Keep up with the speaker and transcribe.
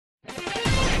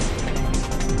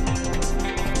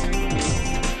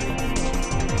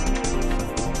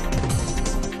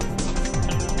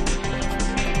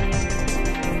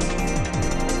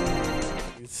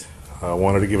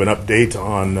Wanted to give an update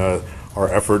on our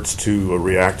efforts to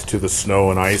react to the snow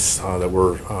and ice that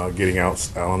we're getting out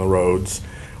on the roads.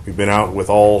 We've been out with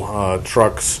all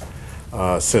trucks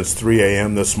since 3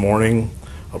 a.m. this morning,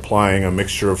 applying a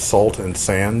mixture of salt and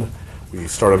sand. We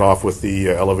started off with the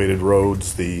elevated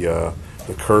roads, the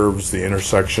curves, the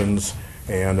intersections,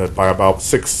 and by about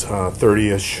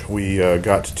 6:30ish, we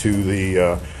got to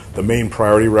the main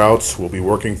priority routes. We'll be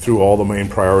working through all the main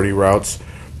priority routes.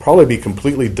 Probably be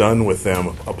completely done with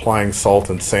them, applying salt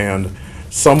and sand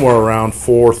somewhere around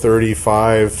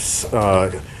 4:35.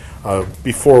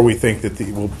 Before we think that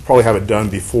we'll probably have it done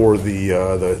before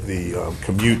the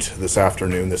commute this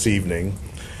afternoon, this evening.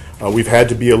 We've had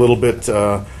to be a little bit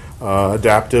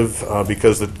adaptive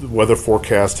because the weather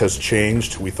forecast has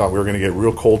changed. We thought we were going to get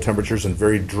real cold temperatures and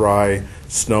very dry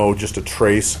snow, just a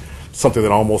trace, something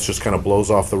that almost just kind of blows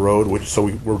off the road.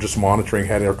 So we're just monitoring,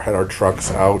 had our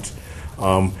trucks out.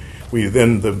 We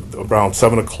then, around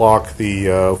 7 o'clock,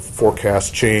 the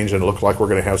forecast changed, and it looked like we're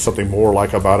going to have something more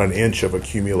like about an inch of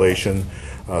accumulation.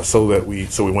 So we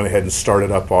went ahead and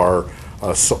started up our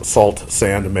salt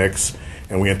sand mix,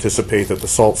 and we anticipate that the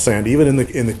salt sand, even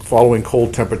in the following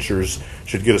cold temperatures,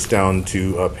 should get us down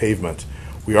to pavement.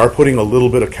 We are putting a little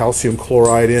bit of calcium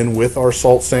chloride in with our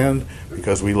salt sand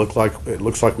because it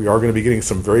looks like we are going to be getting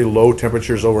some very low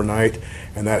temperatures overnight,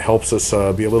 and that helps us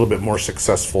be a little bit more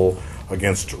successful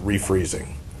against refreezing.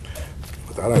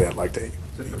 With that, I'd like to you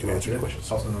can answer your questions.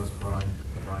 Also known as brine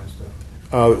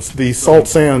stuff. The salt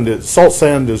sand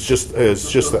is just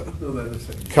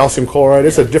that calcium chloride.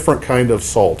 It's a different kind of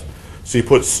salt. So you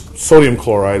put sodium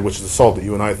chloride, which is the salt that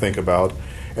you and I think about,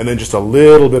 and then just a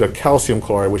little bit of calcium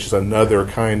chloride, which is another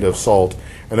kind of salt,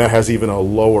 and that has even a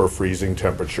lower freezing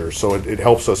temperature. So it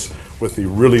helps us with the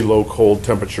really low cold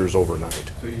temperatures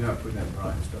overnight. So you're not putting that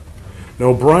brine stuff?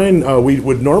 No, brine,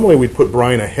 we'd put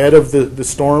brine ahead of the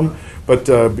storm, but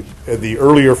the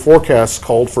earlier forecasts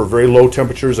called for very low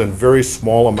temperatures and very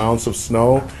small amounts of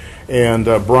snow, and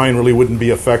brine really wouldn't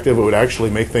be effective. It would actually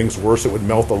make things worse. It would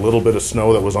melt a little bit of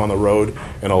snow that was on the road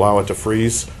and allow it to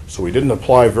freeze. So we didn't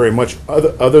apply very much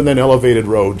other than elevated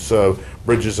roads,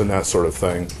 bridges and that sort of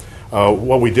thing.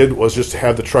 What we did was just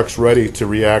have the trucks ready to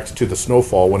react to the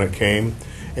snowfall when it came.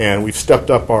 And we've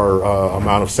stepped up our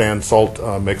amount of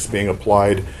sand-salt mix being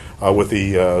applied with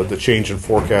the change in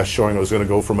forecast showing it was going to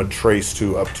go from a trace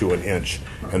to up to an inch.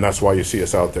 And that's why you see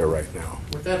us out there right now.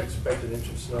 With that expected inch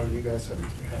of snow, do you guys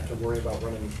have to worry about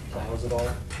running plows at all?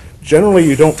 Generally,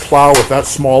 you don't plow with that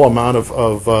small amount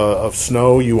of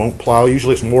snow. You won't plow.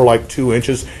 Usually it's more like 2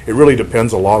 inches. It really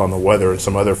depends a lot on the weather and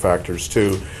some other factors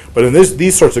too. But in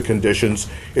these sorts of conditions,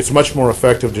 it's much more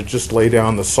effective to just lay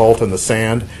down the salt and the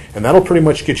sand, and that'll pretty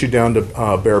much get you down to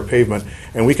bare pavement.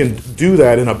 And we can do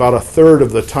that in about 1/3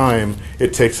 of the time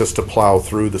it takes us to plow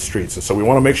through the streets. And so we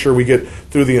want to make sure we get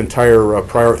through the entire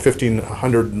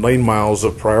 1,500 lane miles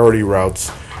of priority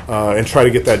routes and try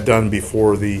to get that done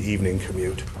before the evening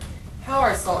commute. How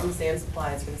are salt and sand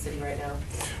supplies for the city right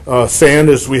now? Sand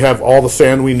we have all the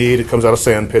sand we need. It comes out of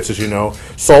sand pits, as you know.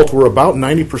 Salt, we're about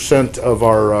 90% of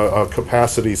our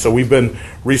capacity, so we've been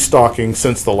restocking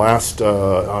since the last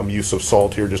use of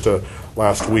salt here, just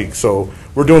last week. So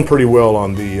we're doing pretty well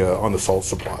on the salt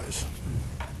supplies.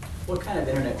 What kind of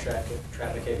internet traffic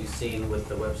have you seen with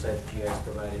the website that you guys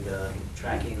provided,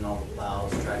 tracking all the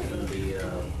plows, tracking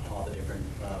all the different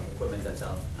equipment that's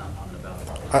out on and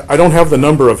about? I don't have the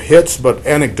number of hits, but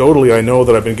anecdotally I know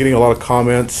that I've been getting a lot of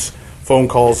comments, phone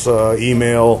calls,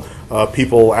 email,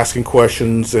 people asking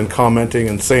questions and commenting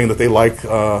and saying that they like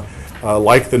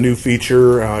the new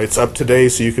feature. It's up today,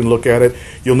 so you can look at it.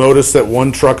 You'll notice that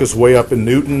one truck is way up in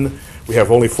Newton. We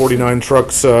have only 49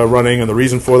 trucks running, and the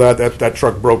reason for that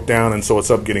truck broke down, and so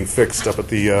it's up getting fixed up at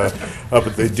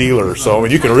the dealer. So I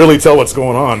mean, you can really tell what's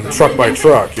going on truck by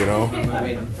truck, you know. I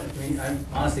mean,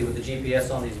 honestly, with the GPS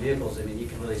on these vehicles, I mean, you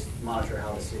can really monitor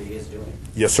how the city is doing.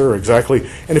 Yes, sir, exactly.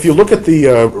 And if you look at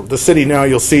the city now,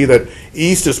 you'll see that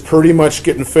east is pretty much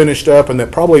getting finished up, and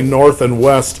that probably north and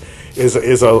west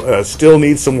still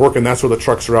needs some work, and that's where the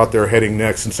trucks are out there heading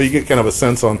next. And so you get kind of a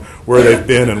sense on where they've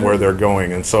been and where they're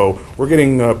going. And so we're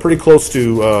getting pretty close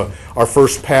to our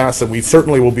first pass, and we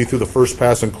certainly will be through the first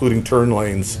pass, including turn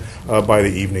lanes, by the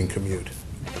evening commute.